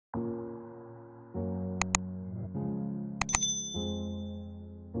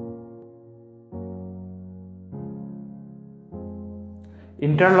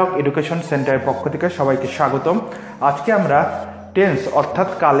Interlock education সেন্টারের পক্ষ থেকে সবাইকে স্বাগতম। আজকে আমরা টেন্স অর্থাৎ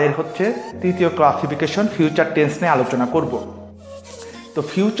কালের তৃতীয় ক্লাসিফিকেশন ফিউচার টেন্স নিয়ে আলোচনা করব। তো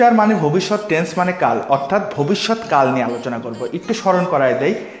ফিউচার মানে ভবিষ্যৎ, টেন্স মানে কাল অর্থাৎ ভবিষ্যৎ কাল নিয়ে আলোচনা করব। একটু স্মরণ করায়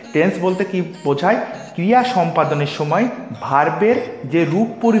দেই, টেন্স বলতে কি বোঝায়? ক্রিয়া সম্পাদনের সময় ভার্বের যে রূপ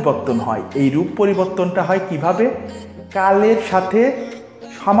পরিবর্তন হয়, এই রূপ পরিবর্তনটা হয় কিভাবে? কালের সাথে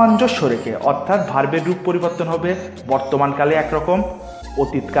সামঞ্জস্য রেখে, অর্থাৎ ভার্বের রূপ পরিবর্তন হবে বর্তমানকালে একরকম,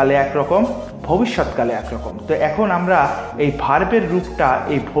 অতীতকালে একরকম, ভবিষ্যৎকালে একরকম। তো এখন আমরা এই ভার্বের রূপটা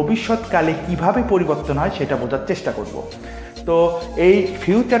এই ভবিষ্যৎকালে কিভাবে পরিবর্তন হয় সেটা বোঝার চেষ্টা করব। তো এই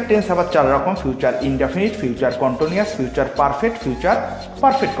ফিউচার টেন্স আবার 4 রকম: future indefinite, future continuous, future perfect, future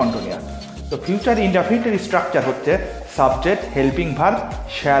perfect continuous. তো ফিউচার ইনডেফিনিটের স্ট্রাকচার হচ্ছে সাবজেক্ট, হেল্পিং ভার্ব,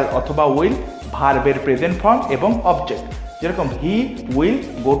 শ্যাল অথবা উইল, ভার্বের প্রেজেন্ট ফর্ম এবং অবজেক্ট। যেরকম he will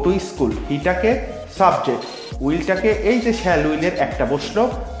go to school, হিটাকে subject, উইলটাকে এই যে শ্যাল উইলের একটা বসলো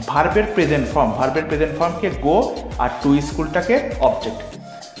ভার্বের প্রেজেন্ট ফর্ম, ভার্বের প্রেজেন্ট ফর্মকে গো, আর টু স্কুলটাকে অবজেক্ট।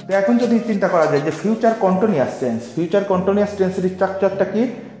 তো এখন যদি চিন্তা করা যায় যে future continuous tense, future continuous টেন্সের স্ট্রাকচারটা কি?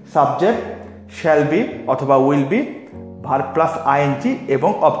 সাবজেক্ট, শ্যাল বি অথবা will be, verb plus ING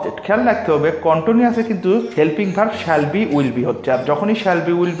এবং অবজেক্ট। খেয়াল রাখতে হবে কন্টিনিউয়াসে কিন্তু helping verb shall be will be হচ্ছে, আর যখনই শ্যাল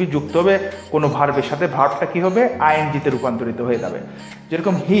বি উইল বি যুক্ত হবে কোনো ভার্বের সাথে, ভার্বটা কি হবে? আইএনজিতে রূপান্তরিত হয়ে যাবে।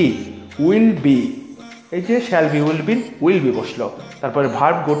 যেরকম হি উইল বি, এই যে শ্যাল বি উইল বি বসলো, তারপরে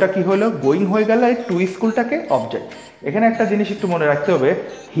ভার্ব গোটা কি হলো? গোয়িং হয়ে গেল, এই টু স্কুলটাকে অবজেক্ট। এখানে একটা জিনিস একটু মনে রাখতে হবে,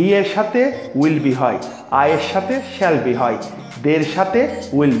 হি এর সাথে উইল বি হয়, আই এর সাথে শ্যাল বি হয়, দের সাথে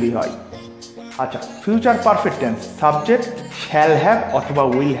উইল বি হয়। আচ্ছা, future perfect tense, subject shall have অথবা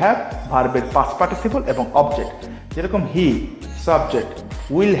উইল হ্যাভ, ভার্বের পাস্ট পার্টিসিপল এবং অবজেক্ট। যেরকম হি সাবজেক্ট,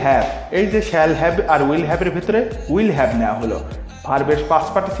 উইল হ্যাভ, এই যে শ্যাল হ্যাভ আর উইল হ্যাভের ভিতরে উইল হ্যাভ নেওয়া হলো, ভার্বের পাস্ট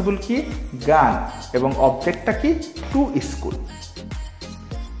পার্টিসিপল কি? গান, এবং অবজেক্টটা কি? To school.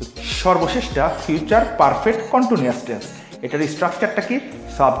 সর্বশেষটা future perfect continuous tense, এটার স্ট্রাকচারটা কি?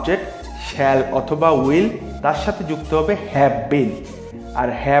 সাবজেক্ট শ্যাল অথবা উইল, তার সাথে যুক্ত হবে have been, R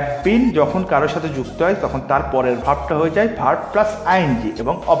have been যখন কারোর সাথে যুক্ত হয় তখন তার পরের ভার্বটা হয়ে যায় ভার্ব প্লাস আইএনজি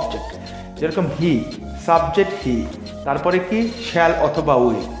এবং অবজেক্ট। যেরকম হি সাবজেক্ট হি, তারপরে কি? শ্যাল অথবা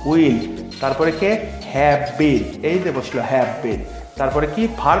উইল, তারপরে কে? হ্যাভ বিন, এই যে বসলো হ্যাভ বিন, তারপরে কি?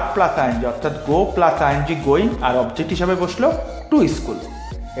 ভার্ব প্লাস আইএনজি অর্থাৎ গো প্লাস আইএনজি গোয়িং, আর অবজেক্ট হিসাবে বসলো টু স্কুল।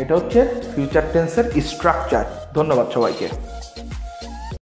 এটা হচ্ছে ফিউচার টেন্সের স্ট্রাকচার। ধন্যবাদ সবাইকে।